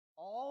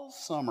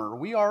summer,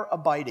 we are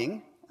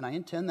abiding, and I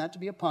intend that to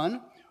be a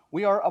pun,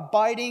 we are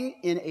abiding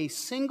in a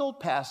single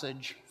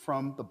passage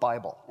from the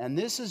Bible. And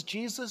this is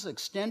Jesus'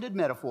 extended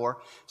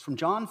metaphor. It's from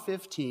John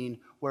 15,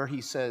 where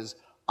he says,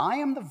 I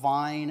am the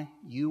vine,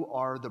 you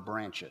are the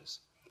branches.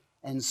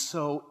 And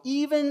so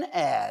even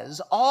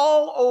as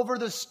all over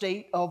the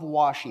state of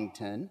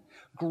Washington,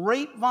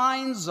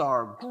 grapevines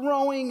are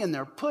growing and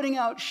they're putting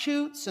out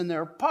shoots and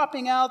they're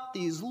popping out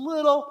these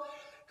little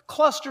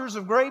clusters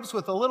of grapes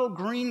with the little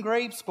green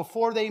grapes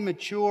before they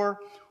mature,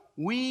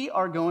 we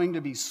are going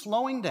to be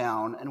slowing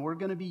down and we're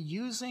going to be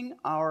using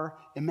our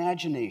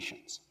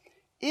imaginations.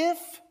 If,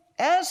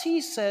 as he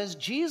says,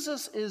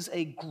 Jesus is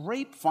a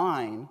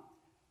grapevine,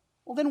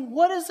 well, then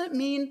what does it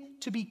mean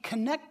to be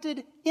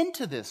connected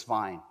into this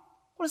vine?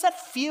 What does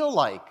that feel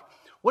like?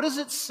 What does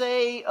it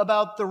say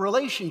about the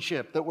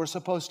relationship that we're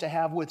supposed to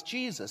have with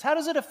Jesus? How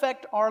does it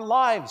affect our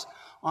lives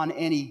on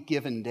any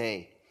given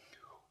day?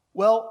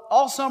 Well,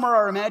 all summer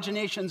our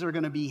imaginations are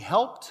going to be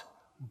helped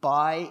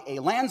by a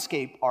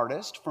landscape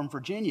artist from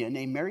Virginia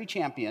named Mary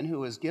Champion,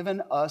 who has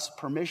given us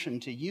permission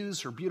to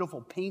use her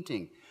beautiful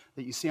painting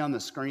that you see on the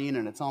screen,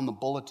 and it's on the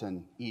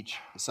bulletin each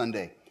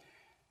Sunday.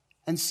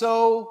 And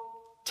so,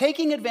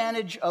 taking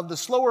advantage of the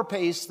slower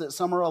pace that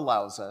summer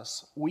allows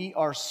us, we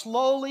are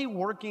slowly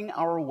working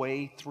our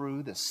way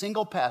through the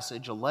single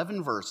passage,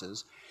 11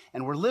 verses,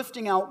 and we're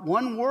lifting out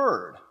one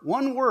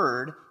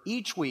word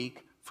each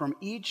week from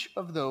each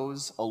of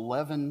those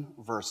 11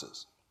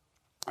 verses.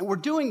 And we're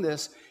doing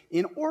this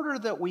in order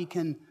that we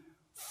can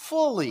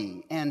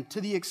fully and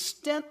to the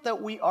extent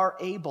that we are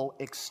able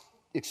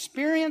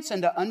experience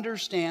and to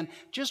understand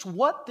just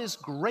what this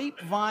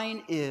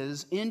grapevine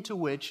is into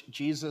which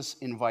Jesus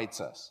invites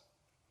us.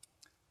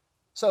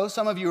 So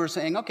some of you are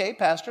saying, okay,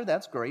 Pastor,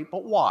 that's great,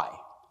 but why?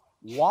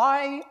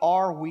 Why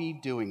are we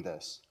doing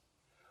this?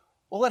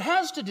 Well, it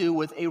has to do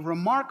with a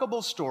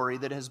remarkable story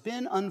that has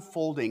been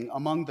unfolding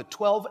among the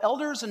 12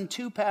 elders and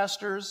 2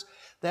 pastors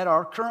that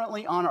are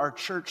currently on our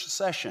church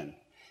session.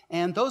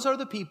 And those are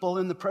the people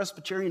in the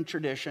Presbyterian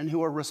tradition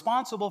who are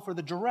responsible for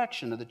the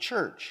direction of the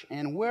church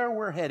and where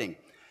we're heading.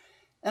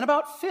 And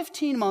about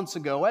 15 months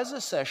ago, as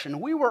a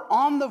session, we were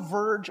on the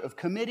verge of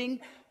committing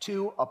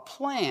to a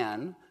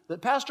plan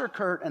that Pastor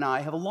Kurt and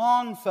I have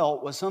long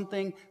felt was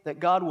something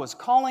that God was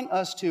calling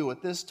us to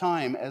at this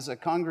time as a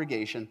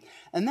congregation,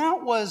 and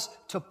that was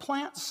to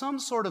plant some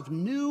sort of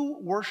new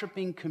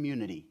worshiping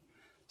community,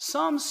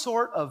 some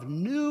sort of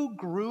new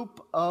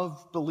group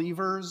of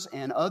believers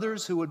and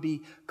others who would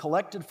be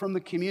collected from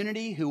the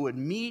community, who would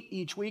meet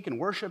each week and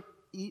worship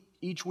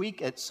each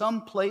week at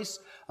some place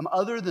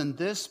other than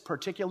this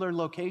particular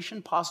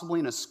location, possibly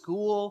in a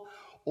school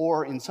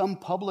or in some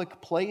public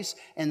place,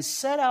 and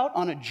set out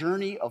on a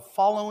journey of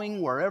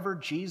following wherever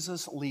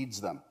Jesus leads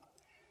them.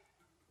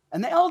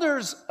 And the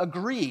elders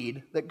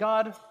agreed that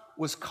God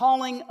was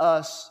calling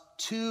us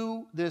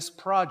to this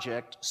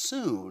project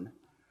soon,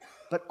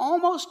 but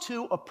almost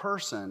to a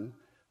person,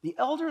 the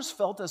elders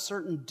felt a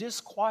certain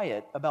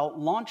disquiet about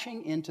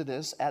launching into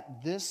this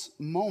at this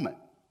moment.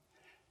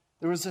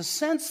 There was a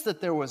sense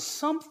that there was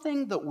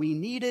something that we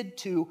needed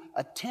to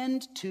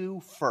attend to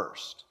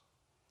first.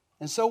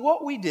 And so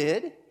what we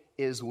did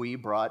is we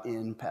brought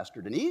in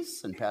Pastor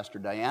Denise and Pastor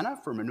Diana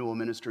from Renewal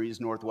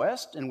Ministries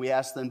Northwest, and we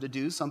asked them to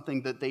do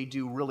something that they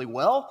do really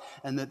well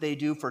and that they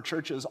do for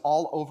churches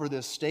all over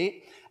this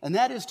state, and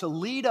that is to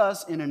lead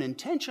us in an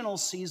intentional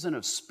season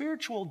of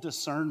spiritual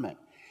discernment.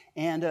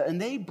 And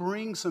they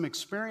bring some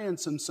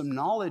experience and some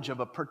knowledge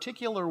of a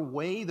particular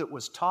way that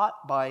was taught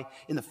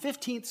in the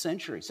 16th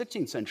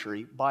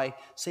century, by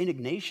St.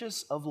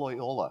 Ignatius of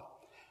Loyola.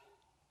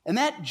 And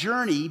that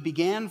journey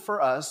began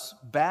for us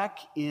back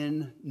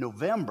in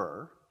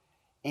November,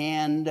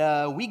 and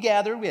we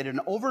had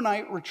an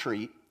overnight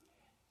retreat,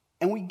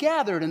 and we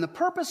gathered, and the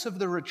purpose of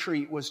the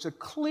retreat was to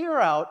clear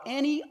out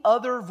any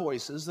other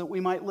voices that we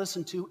might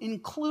listen to,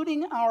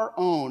 including our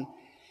own,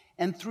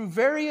 and through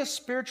various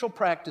spiritual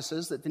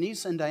practices that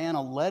Denise and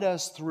Diana led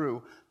us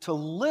through, to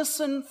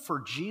listen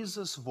for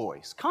Jesus'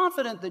 voice,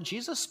 confident that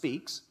Jesus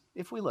speaks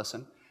if we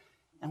listen,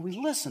 and we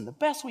listen the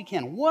best we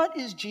can. What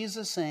is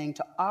Jesus saying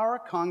to our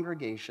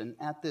congregation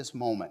at this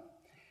moment?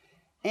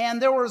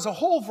 And there was a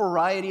whole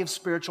variety of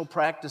spiritual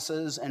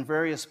practices and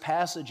various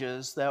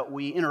passages that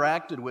we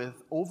interacted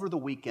with over the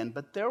weekend,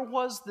 but there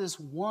was this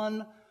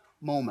one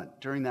moment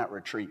during that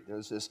retreat. There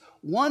was this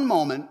one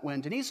moment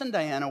when Denise and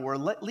Diana were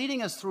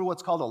leading us through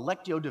what's called a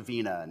Lectio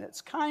Divina, and it's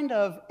kind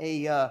of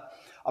a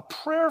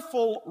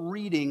prayerful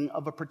reading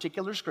of a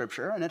particular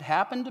scripture, and it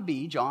happened to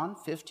be John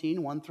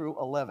 15, 1 through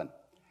 11.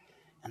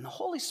 And the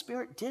Holy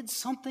Spirit did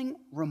something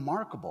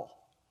remarkable.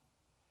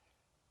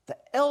 The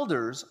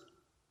elders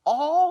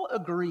all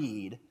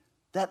agreed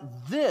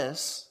that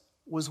this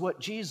was what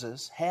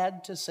Jesus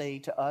had to say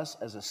to us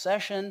as a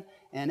session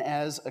and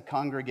as a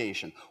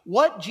congregation.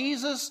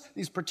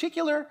 These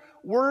particular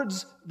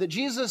words that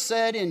Jesus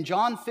said in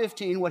John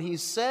 15, what he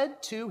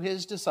said to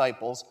his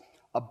disciples,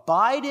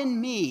 "Abide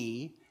in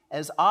me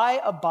as I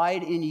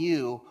abide in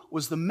you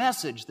was the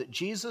message that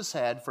Jesus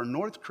had for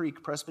North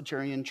Creek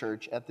Presbyterian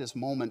Church at this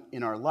moment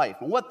in our life.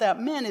 And what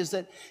that meant is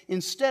that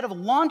instead of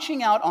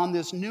launching out on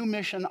this new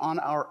mission on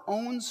our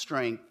own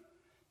strength,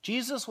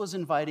 Jesus was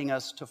inviting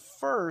us to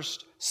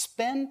first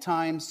spend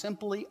time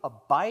simply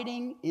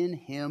abiding in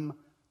him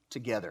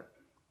together.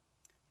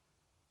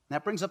 And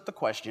that brings up the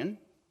question,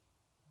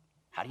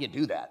 how do you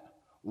do that?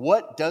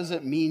 What does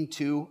it mean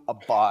to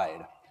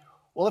abide?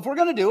 Well, if we're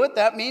going to do it,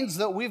 that means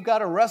that we've got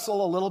to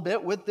wrestle a little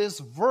bit with this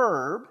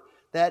verb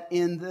that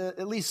in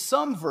at least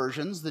some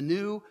versions, the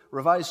New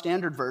Revised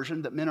Standard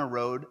Version that Minna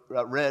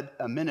read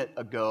a minute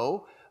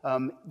ago,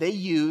 they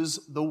use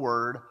the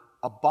word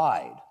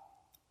abide.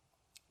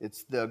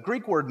 It's the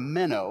Greek word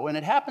meno, and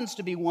it happens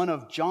to be one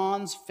of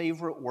John's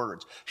favorite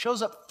words.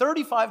 Shows up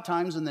 35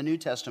 times in the New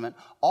Testament.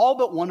 All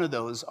but one of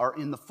those are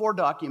in the 4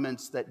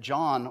 documents that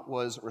John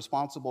was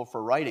responsible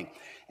for writing.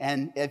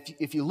 And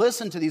if you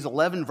listen to these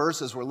 11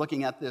 verses we're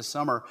looking at this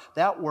summer,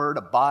 that word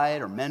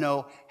abide or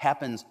meno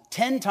happens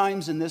 10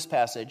 times in this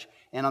passage.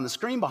 And on the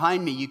screen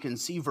behind me, you can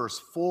see verse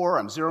 4.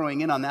 I'm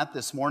zeroing in on that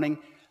this morning.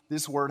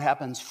 This word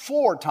happens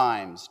 4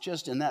 times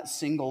just in that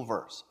single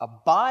verse.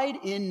 Abide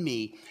in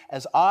me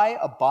as I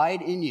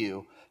abide in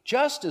you,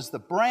 just as the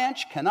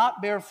branch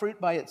cannot bear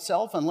fruit by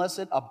itself unless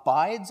it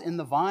abides in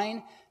the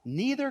vine,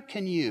 neither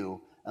can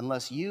you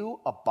unless you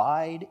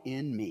abide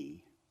in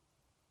me.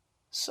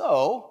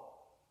 So,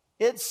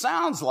 it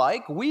sounds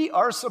like we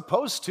are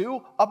supposed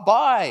to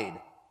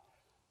abide.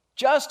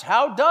 Just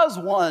how does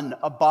one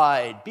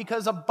abide?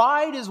 Because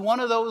abide is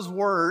one of those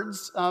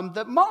words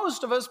that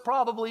most of us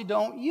probably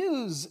don't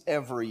use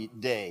every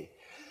day.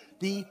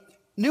 The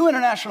New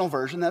International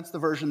Version, that's the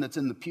version that's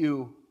in the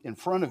pew in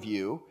front of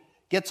you,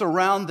 gets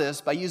around this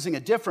by using a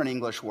different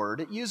English word.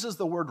 It uses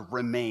the word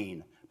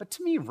remain. But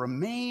to me,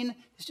 remain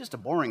is just a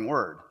boring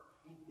word.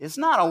 It's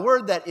not a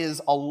word that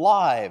is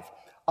alive.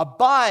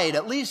 Abide,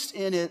 at least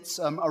in its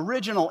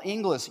original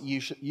English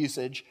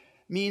usage,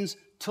 means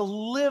to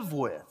live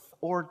with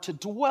or to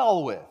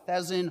dwell with,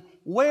 as in,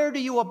 where do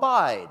you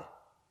abide?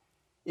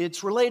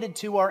 It's related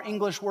to our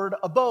English word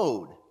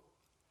abode.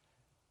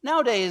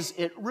 Nowadays,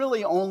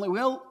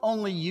 we'll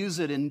only use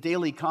it in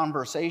daily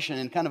conversation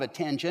in kind of a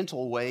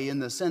tangential way, in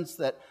the sense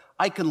that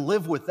I can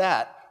live with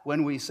that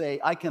when we say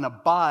I can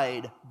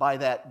abide by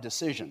that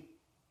decision.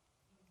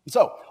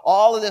 So,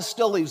 all of this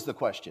still leaves the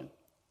question,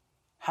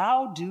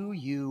 how do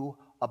you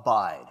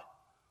abide?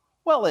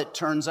 Well, it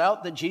turns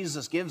out that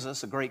Jesus gives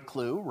us a great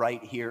clue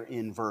right here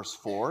in verse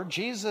 4.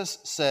 Jesus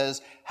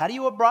says, how do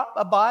you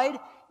abide?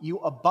 You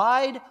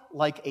abide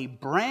like a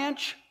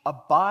branch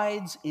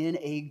abides in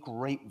a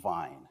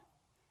grapevine.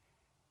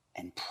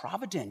 And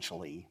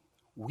providentially,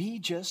 we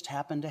just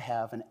happen to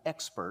have an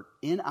expert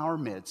in our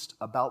midst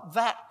about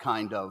that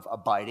kind of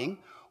abiding.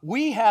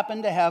 We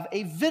happen to have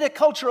a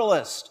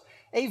viticulturalist,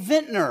 a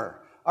vintner,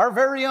 our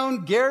very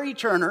own Gary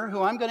Turner,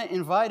 who I'm going to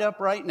invite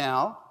up right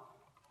now.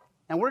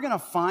 And we're going to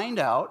find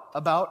out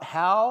about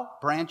how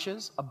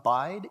branches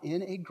abide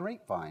in a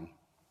grapevine.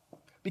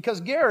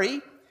 Because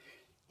Gary,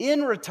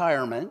 in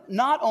retirement,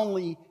 not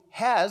only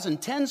has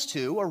and tends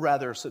to a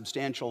rather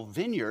substantial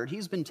vineyard,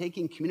 he's been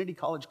taking community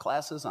college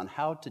classes on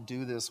how to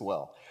do this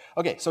well.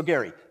 Okay, so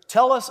Gary,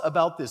 tell us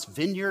about this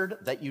vineyard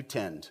that you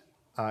tend.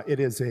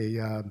 It is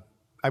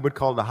I would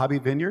call it a hobby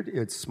vineyard.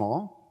 It's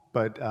small,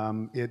 but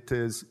it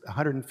is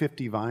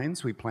 150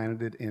 vines. We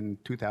planted it in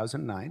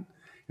 2009.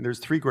 And there's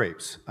 3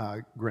 grapes,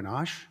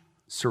 Grenache,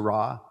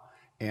 Syrah,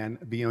 and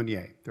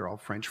Viognier. They're all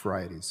French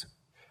varieties.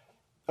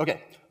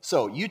 Okay,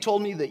 so you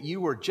told me that you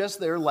were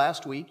just there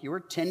last week. You were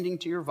tending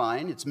to your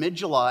vine. It's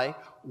mid-July.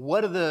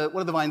 What do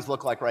the vines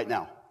look like right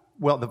now?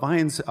 Well, the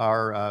vines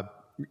are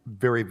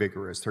very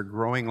vigorous. They're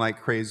growing like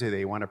crazy.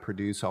 They want to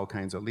produce all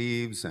kinds of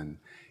leaves, and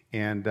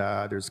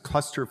there's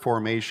cluster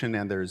formation,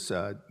 and there's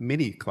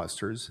mini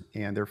clusters,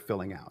 and they're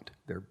filling out.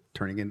 They're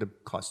turning into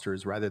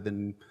clusters rather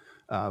than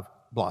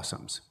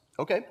blossoms.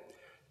 Okay.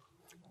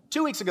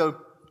 2 weeks ago,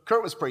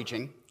 Kurt was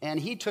preaching, and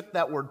he took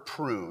that word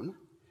prune.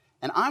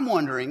 And I'm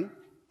wondering,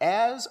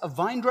 as a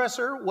vine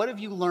dresser, what have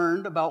you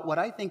learned about what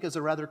I think is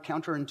a rather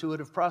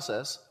counterintuitive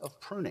process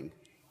of pruning?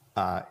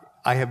 I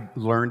have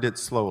learned it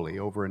slowly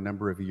over a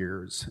number of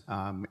years,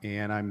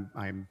 and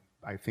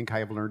I think I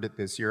have learned it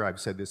this year.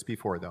 I've said this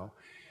before, though.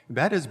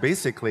 That is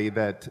basically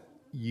that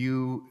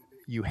you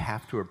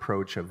have to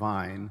approach a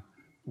vine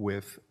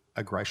with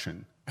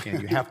aggression.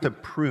 And you have to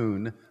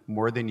prune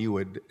more than you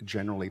would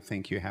generally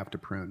think you have to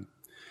prune.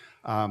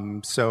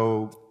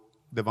 So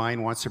the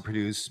vine wants to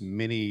produce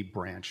many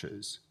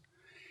branches,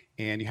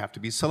 and you have to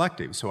be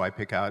selective. So I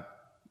pick out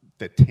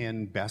the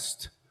 10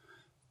 best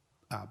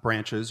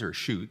branches or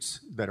shoots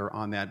that are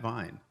on that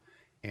vine.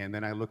 And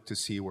then I look to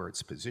see where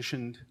it's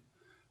positioned.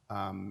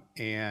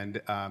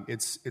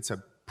 It's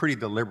a pretty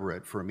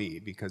deliberate for me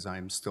because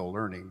I'm still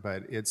learning,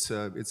 but it's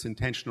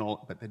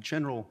intentional. But the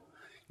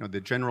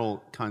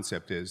general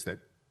concept is that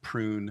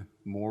prune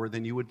more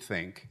than you would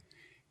think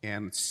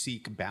and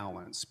seek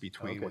balance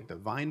between what the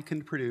vine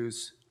can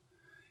produce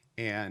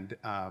and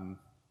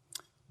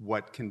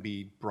what can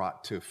be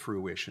brought to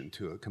fruition,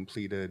 to a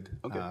completed,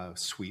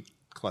 sweet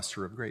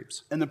cluster of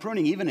grapes. And the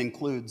pruning even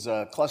includes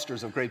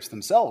clusters of grapes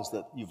themselves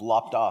that you've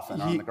lopped off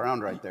and are on the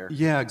ground right there.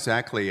 Yeah,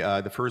 exactly.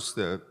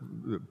 The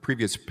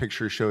previous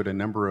picture showed a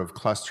number of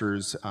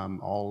clusters,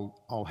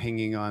 all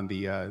hanging on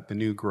the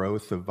new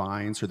growth of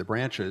vines or the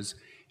branches,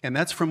 and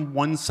that's from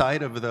one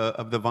side of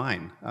the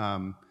vine.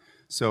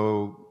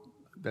 So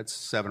that's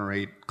 7 or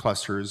 8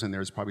 clusters, and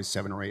there's probably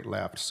 7 or 8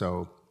 left.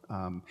 So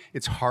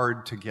it's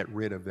hard to get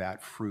rid of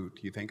that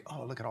fruit. You think,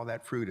 oh, look at all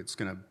that fruit; it's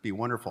going to be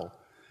wonderful.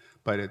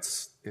 But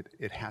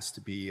it has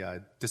to be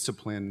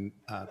disciplined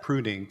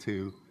pruning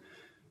to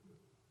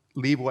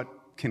leave what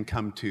can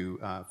come to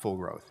full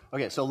growth.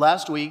 Okay, so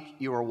last week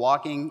you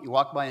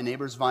walked by a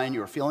neighbor's vine,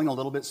 you were feeling a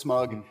little bit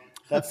smug.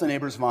 That's the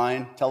neighbor's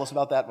vine. Tell us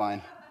about that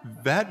vine.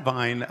 That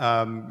vine,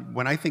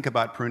 when I think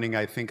about pruning,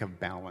 I think of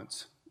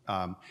balance.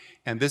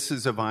 And this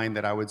is a vine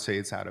that I would say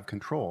it's out of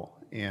control.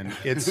 And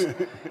it's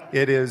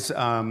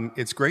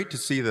great to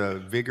see the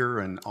vigor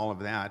and all of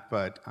that,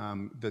 but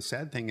the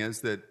sad thing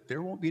is that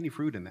there won't be any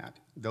fruit in that.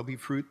 There'll be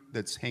fruit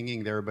that's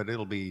hanging there, but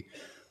it'll be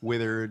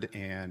withered,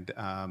 and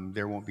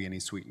there won't be any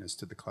sweetness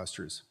to the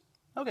clusters.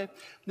 Okay.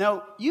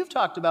 Now, you've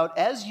talked about,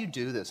 as you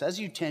do this, as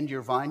you tend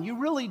your vine, you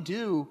really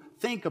do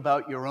think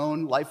about your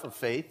own life of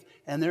faith,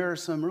 and there are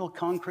some real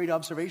concrete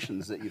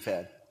observations that you've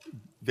had.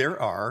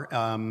 There are.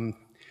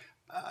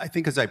 I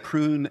think as I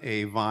prune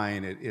a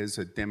vine, it is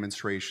a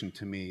demonstration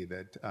to me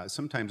that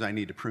sometimes I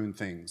need to prune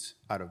things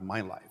out of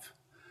my life.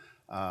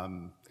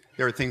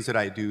 There are things that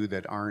I do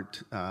that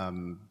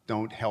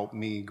don't help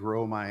me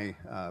grow my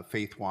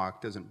faith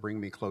walk, doesn't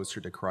bring me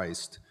closer to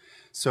Christ.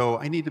 So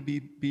I need to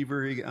be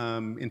very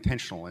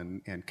intentional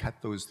and cut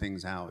those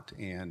things out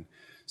and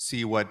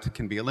see what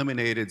can be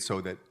eliminated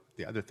so that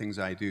the other things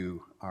I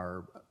do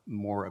are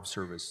more of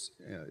service,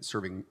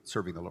 serving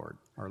the Lord,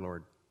 our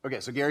Lord. Okay,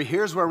 so Gary,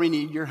 here's where we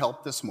need your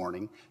help this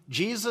morning.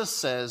 Jesus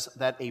says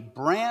that a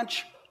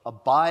branch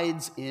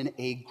abides in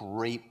a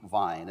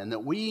grapevine, and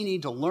that we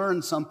need to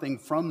learn something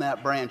from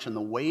that branch and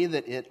the way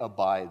that it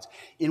abides.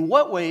 In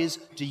what ways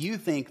do you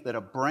think that a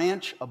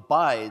branch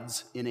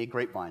abides in a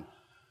grapevine?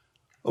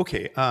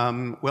 Okay,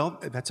 well,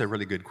 that's a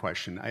really good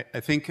question. I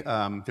think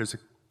there's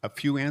a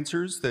few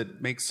answers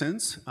that make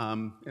sense,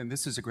 and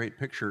this is a great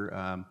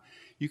picture.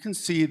 You can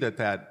see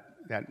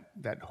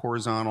that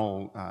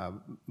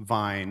horizontal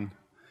vine,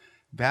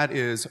 that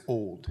is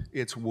old.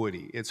 It's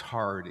woody. It's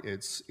hard.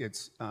 It's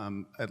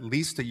at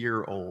least a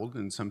year old,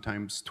 and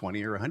sometimes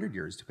 20 or 100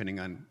 years, depending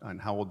on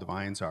how old the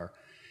vines are.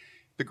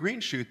 The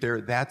green shoot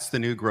there, that's the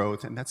new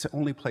growth, and that's the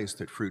only place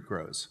that fruit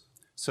grows.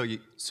 So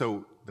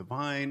the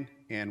vine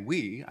and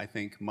we, I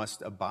think,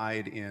 must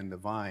abide in the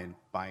vine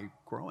by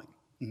growing,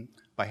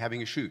 by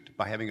having a shoot,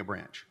 by having a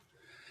branch.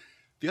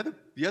 The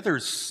other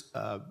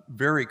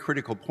very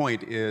critical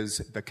point is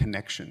the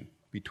connection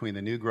between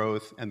the new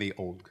growth and the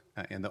old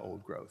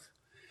growth.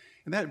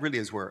 And that really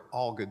is where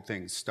all good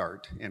things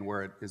start and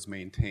where it is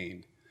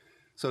maintained.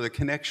 So the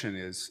connection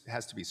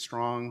has to be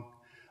strong.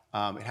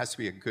 It has to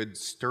be a good,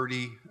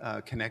 sturdy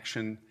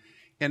connection.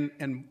 And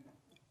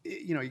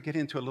you get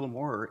into a little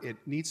more, it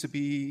needs to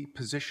be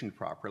positioned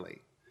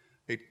properly.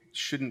 It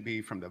shouldn't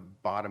be from the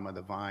bottom of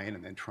the vine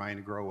and then trying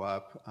to grow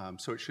up.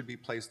 So it should be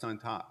placed on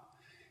top.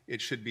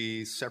 It should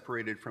be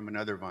separated from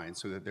another vine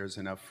so that there's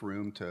enough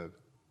room to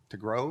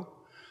grow.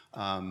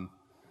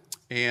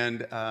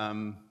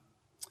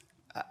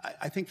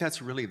 I think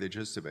that's really the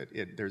gist of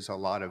it. There's a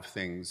lot of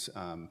things.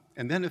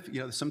 And then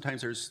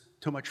sometimes there's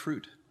too much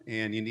fruit,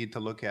 and you need to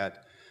look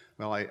at,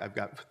 well, I've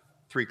got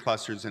 3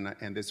 clusters,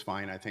 and this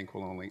vine I think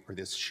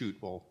this shoot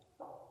will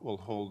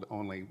hold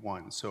only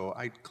 1. So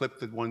I clip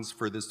the ones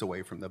furthest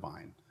away from the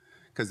vine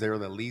because they're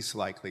the least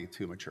likely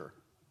to mature.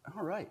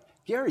 All right.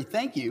 Gary,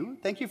 thank you.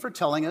 Thank you for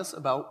telling us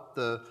about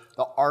the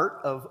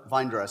art of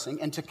vine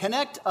dressing. And to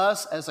connect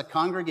us as a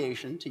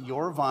congregation to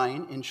your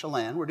vine in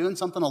Chelan, we're doing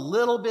something a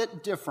little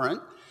bit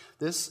different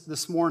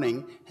this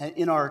morning.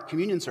 In our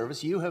communion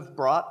service, you have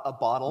brought a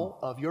bottle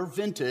of your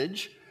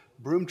vintage,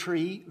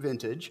 Broomtree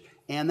Vintage,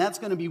 and that's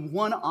going to be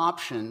one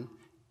option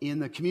in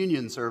the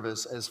communion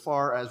service as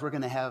far as we're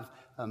going to have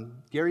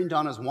Gary and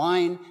Donna's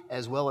wine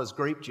as well as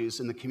grape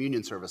juice in the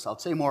communion service. I'll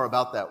say more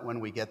about that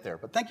when we get there.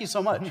 But thank you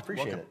so much.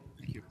 Appreciate it.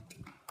 Thank you.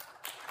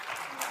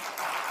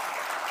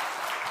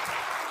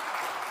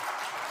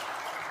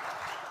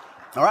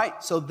 All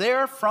right, so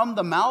there from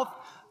the mouth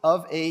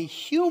of a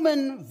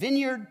human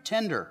vineyard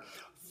tender.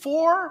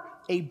 For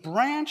a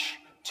branch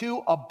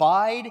to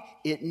abide,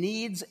 it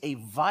needs a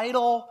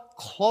vital,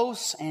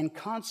 close, and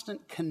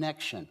constant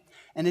connection.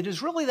 And it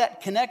is really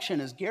that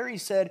connection, as Gary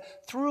said,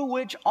 through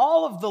which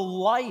all of the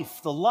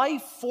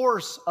life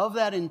force of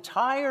that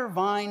entire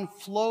vine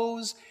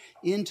flows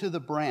into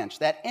the branch.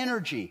 That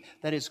energy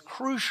that is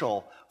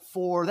crucial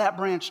for that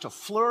branch to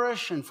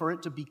flourish and for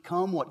it to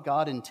become what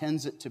God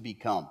intends it to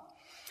become.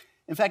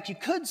 In fact, you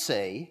could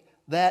say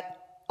that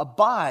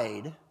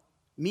abide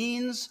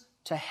means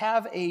to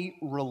have a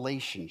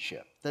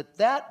relationship,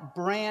 that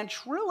branch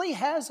really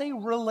has a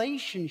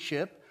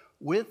relationship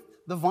with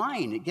the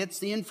vine. It gets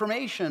the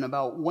information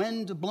about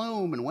when to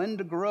bloom and when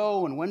to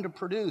grow and when to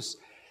produce.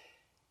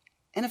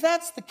 And if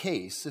that's the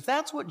case, if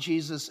that's what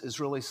Jesus is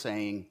really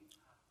saying,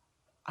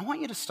 I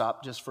want you to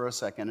stop just for a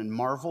second and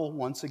marvel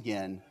once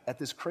again at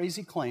this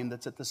crazy claim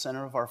that's at the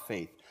center of our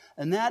faith.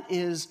 And that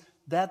is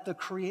that the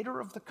creator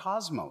of the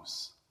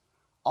cosmos,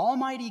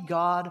 Almighty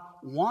God,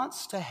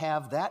 wants to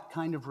have that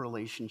kind of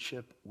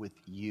relationship with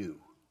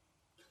you.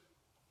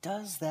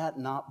 Does that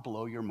not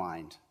blow your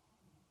mind?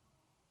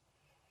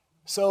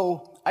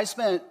 So I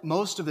spent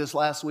most of this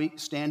last week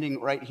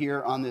standing right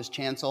here on this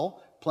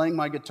chancel, playing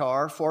my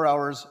guitar 4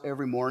 hours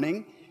every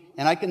morning.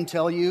 And I can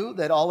tell you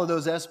that all of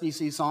those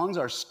SBC songs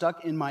are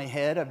stuck in my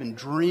head. I've been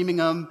dreaming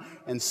them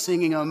and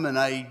singing them,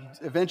 and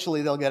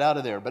eventually they'll get out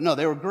of there. But no,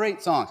 they were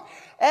great songs.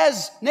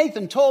 As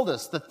Nathan told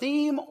us, the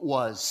theme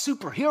was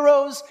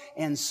superheroes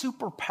and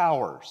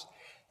superpowers.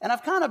 And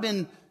I've kind of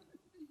been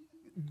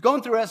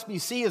going through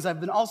SBC as I've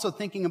been also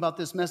thinking about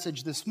this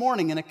message this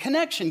morning, and a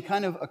connection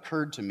kind of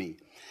occurred to me.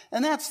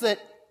 And that's that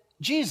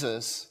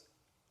Jesus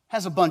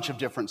has a bunch of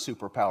different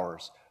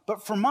superpowers.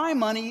 But for my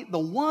money, the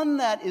one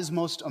that is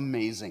most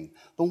amazing,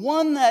 the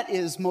one that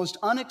is most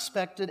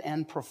unexpected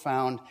and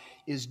profound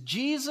is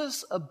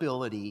Jesus'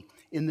 ability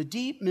in the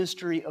deep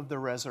mystery of the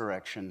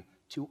resurrection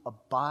to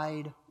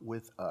abide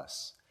with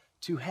us,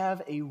 to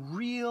have a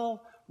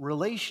real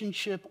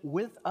relationship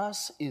with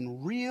us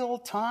in real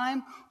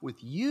time,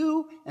 with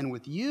you and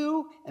with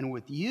you and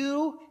with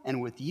you and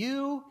with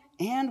you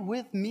and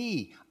with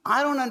me.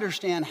 I don't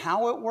understand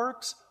how it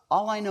works.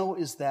 All I know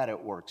is that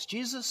it works.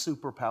 Jesus'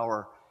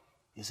 superpower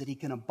is that he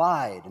can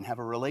abide and have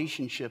a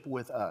relationship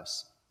with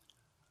us.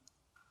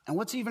 And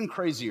what's even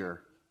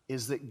crazier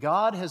is that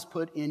God has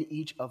put in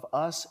each of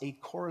us a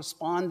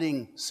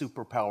corresponding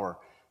superpower,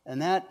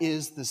 and that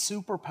is the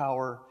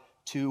superpower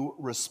to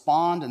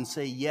respond and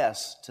say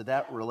yes to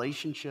that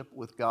relationship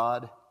with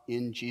God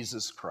in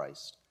Jesus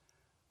Christ.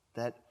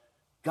 That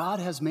God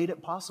has made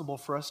it possible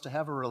for us to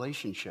have a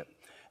relationship.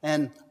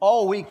 And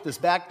all week this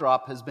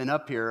backdrop has been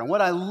up here, and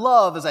what I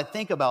love as I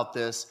think about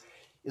this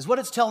is what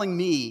it's telling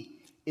me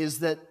is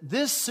that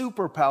this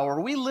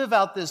superpower, we live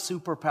out this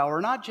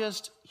superpower not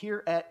just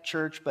here at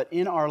church, but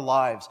in our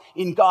lives,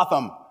 in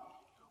Gotham,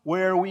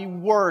 where we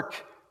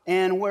work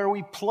and where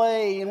we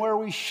play and where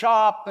we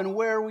shop and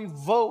where we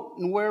vote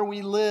and where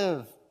we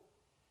live.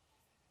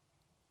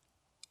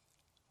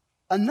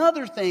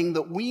 Another thing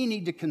that we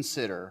need to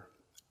consider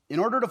in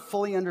order to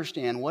fully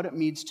understand what it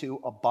means to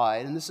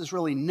abide, and this is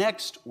really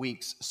next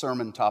week's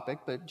sermon topic,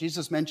 but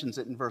Jesus mentions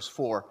it in verse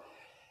 4,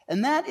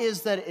 and that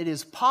is that it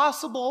is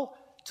possible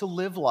to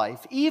live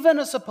life, even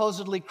a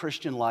supposedly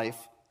Christian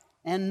life,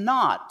 and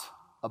not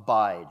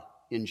abide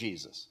in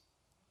Jesus.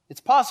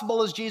 It's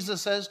possible, as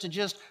Jesus says, to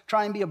just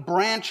try and be a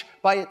branch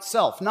by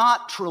itself,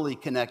 not truly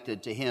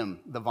connected to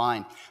Him, the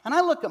vine. And I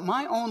look at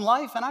my own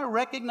life and I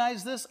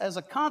recognize this as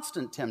a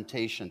constant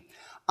temptation.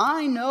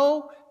 I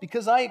know,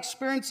 because I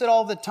experience it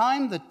all the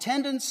time, the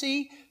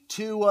tendency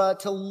to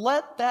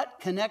let that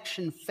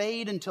connection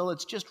fade until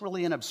it's just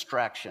really an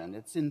abstraction.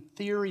 It's in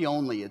theory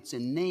only. It's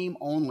in name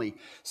only.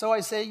 So I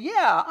say,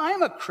 yeah,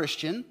 I'm a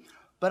Christian,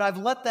 but I've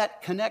let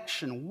that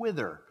connection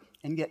wither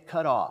and get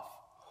cut off.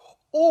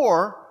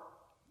 Or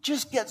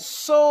just get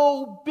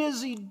so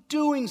busy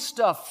doing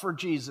stuff for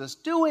Jesus,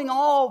 doing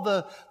all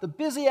the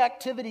busy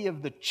activity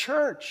of the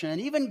church, and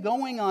even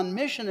going on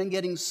mission and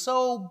getting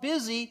so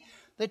busy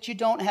that you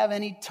don't have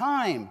any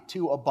time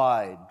to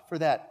abide for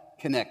that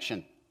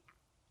connection.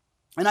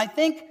 And I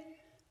think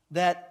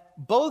that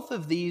both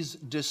of these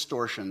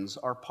distortions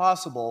are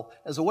possible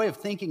as a way of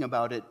thinking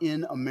about it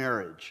in a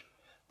marriage.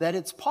 That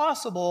it's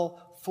possible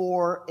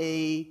for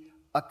a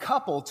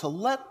couple to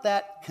let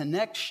that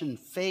connection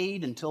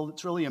fade until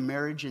it's really a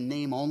marriage in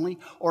name only,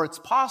 or it's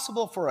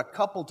possible for a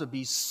couple to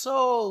be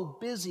so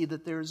busy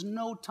that there's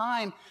no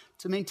time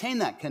to maintain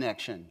that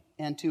connection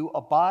and to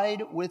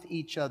abide with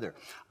each other.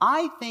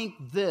 I think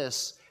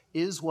this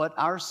is what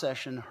our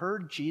session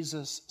heard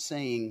Jesus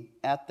saying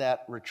at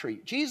that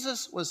retreat.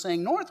 Jesus was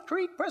saying, North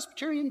Creek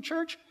Presbyterian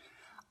Church,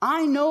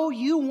 I know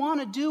you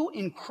want to do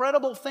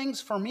incredible things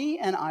for me,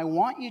 and I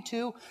want you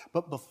to,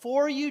 but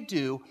before you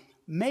do,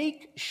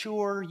 make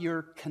sure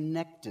you're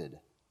connected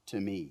to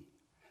me.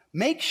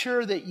 Make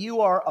sure that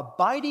you are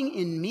abiding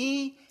in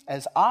me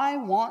as I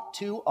want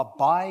to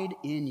abide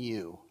in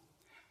you.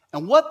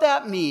 And what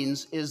that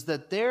means is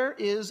that there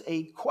is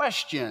a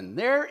question,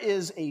 there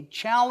is a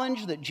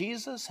challenge that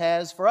Jesus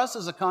has for us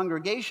as a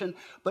congregation,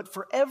 but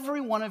for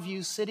every one of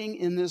you sitting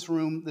in this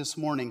room this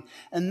morning.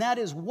 And that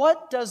is,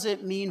 what does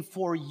it mean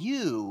for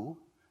you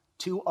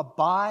to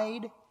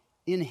abide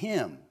in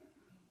Him?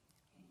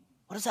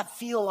 What does that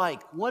feel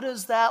like? What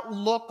does that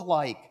look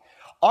like?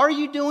 Are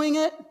you doing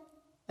it?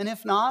 And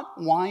if not,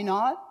 why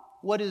not?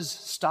 What is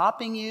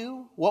stopping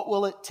you? What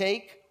will it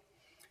take?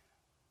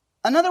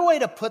 Another way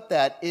to put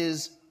that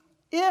is,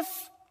 if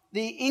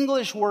the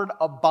English word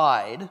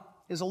abide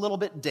is a little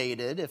bit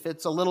dated, if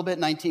it's a little bit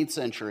 19th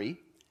century,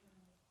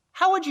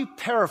 how would you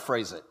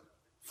paraphrase it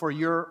for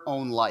your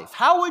own life?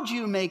 How would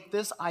you make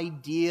this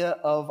idea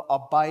of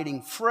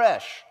abiding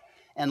fresh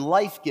and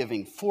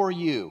life-giving for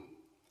you.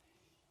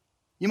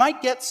 You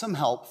might get some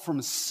help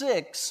from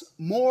 6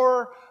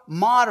 more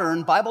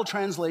modern Bible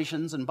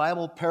translations and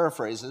Bible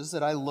paraphrases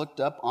that I looked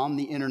up on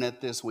the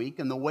internet this week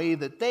and the way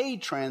that they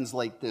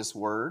translate this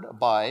word,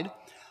 abide.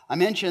 I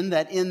mentioned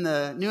that in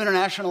the New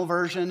International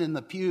Version, in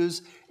the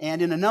Pews,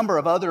 and in a number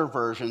of other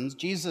versions,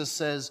 Jesus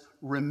says,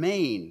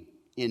 remain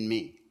in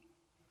me.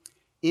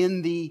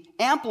 In the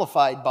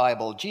Amplified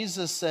Bible,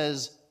 Jesus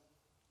says,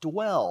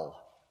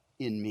 dwell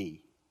in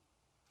me.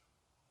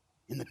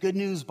 In the Good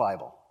News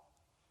Bible,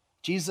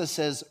 Jesus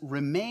says,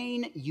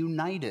 remain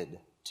united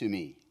to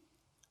me.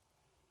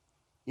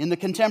 In the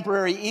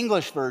Contemporary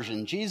English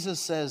Version, Jesus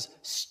says,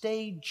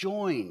 stay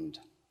joined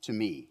to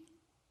me.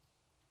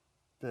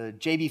 The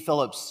J.B.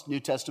 Phillips New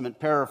Testament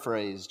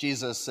paraphrase,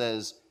 Jesus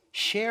says,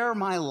 share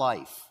my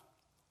life.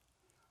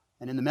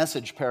 And in the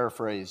Message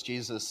paraphrase,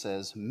 Jesus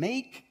says,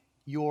 make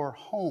your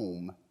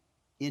home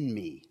in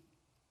me.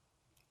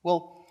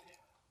 Well,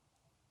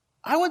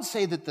 I would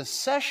say that the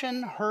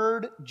session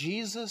heard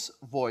Jesus'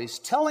 voice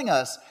telling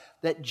us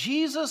that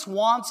Jesus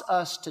wants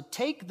us to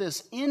take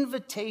this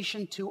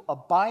invitation to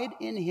abide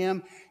in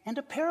him and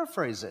to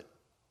paraphrase it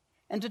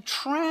and to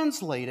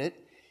translate it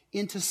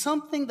into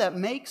something that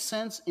makes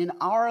sense in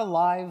our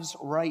lives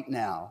right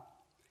now.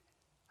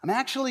 I'm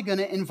actually going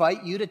to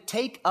invite you to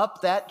take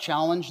up that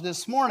challenge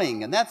this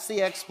morning, and that's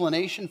the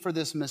explanation for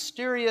this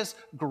mysterious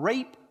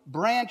grape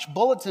branch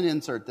bulletin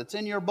insert that's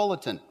in your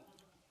bulletin.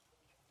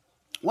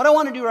 What I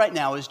want to do right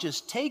now is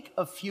just take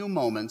a few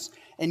moments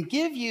and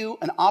give you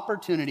an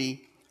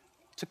opportunity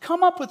to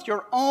come up with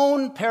your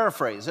own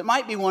paraphrase. It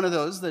might be one of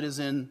those that is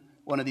in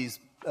one of these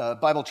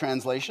Bible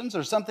translations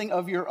or something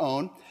of your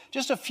own.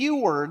 Just a few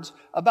words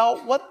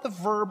about what the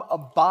verb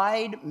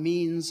abide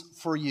means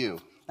for you.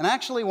 And I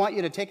actually want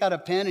you to take out a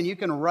pen and you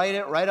can write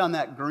it right on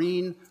that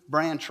green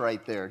branch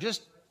right there.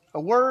 Just a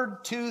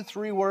word, 2,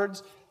 3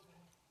 words.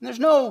 And there's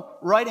no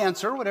right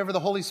answer, whatever the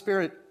Holy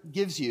Spirit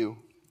gives you.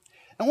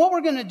 And what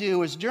we're going to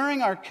do is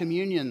during our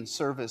communion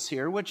service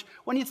here, which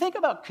when you think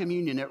about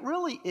communion, it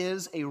really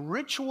is a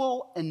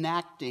ritual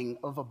enacting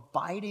of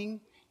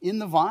abiding in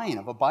the vine,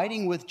 of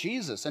abiding with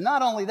Jesus. And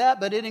not only that,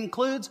 but it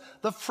includes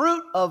the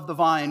fruit of the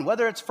vine,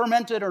 whether it's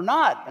fermented or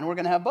not. And we're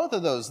going to have both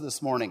of those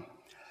this morning.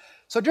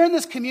 So during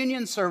this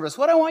communion service,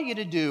 what I want you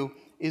to do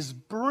is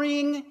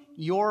bring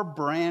your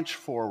branch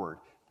forward.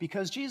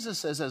 Because Jesus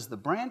says, as the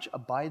branch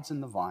abides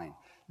in the vine,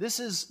 this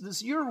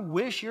is your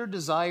wish, your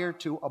desire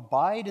to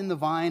abide in the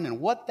vine and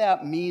what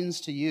that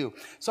means to you.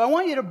 So I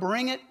want you to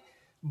bring it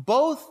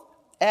both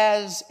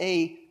as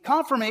a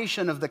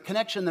confirmation of the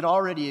connection that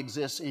already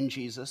exists in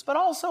Jesus, but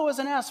also as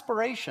an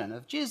aspiration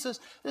of Jesus,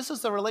 this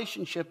is the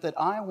relationship that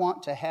I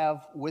want to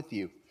have with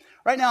you.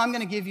 Right now, I'm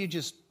going to give you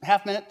just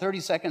half minute, 30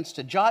 seconds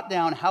to jot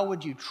down how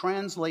would you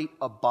translate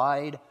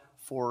abide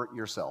for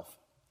yourself.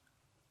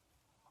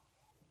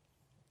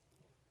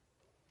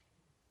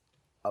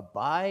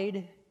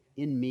 Abide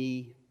in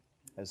me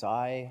as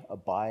I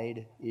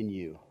abide in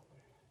you.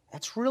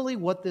 That's really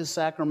what this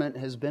sacrament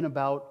has been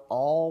about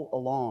all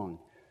along.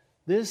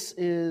 This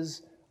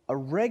is a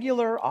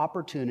regular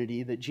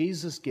opportunity that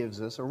Jesus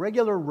gives us, a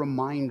regular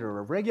reminder,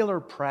 a regular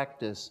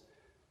practice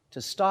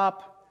to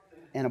stop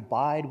and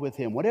abide with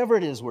him, whatever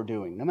it is we're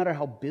doing. No matter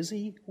how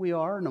busy we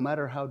are, no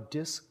matter how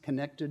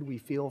disconnected we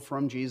feel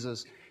from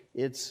Jesus,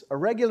 it's a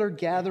regular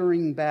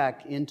gathering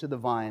back into the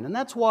vine. And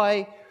that's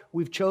why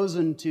we've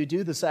chosen to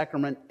do the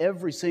sacrament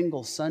every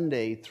single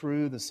Sunday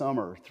through the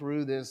summer,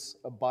 through this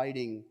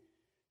abiding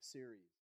series.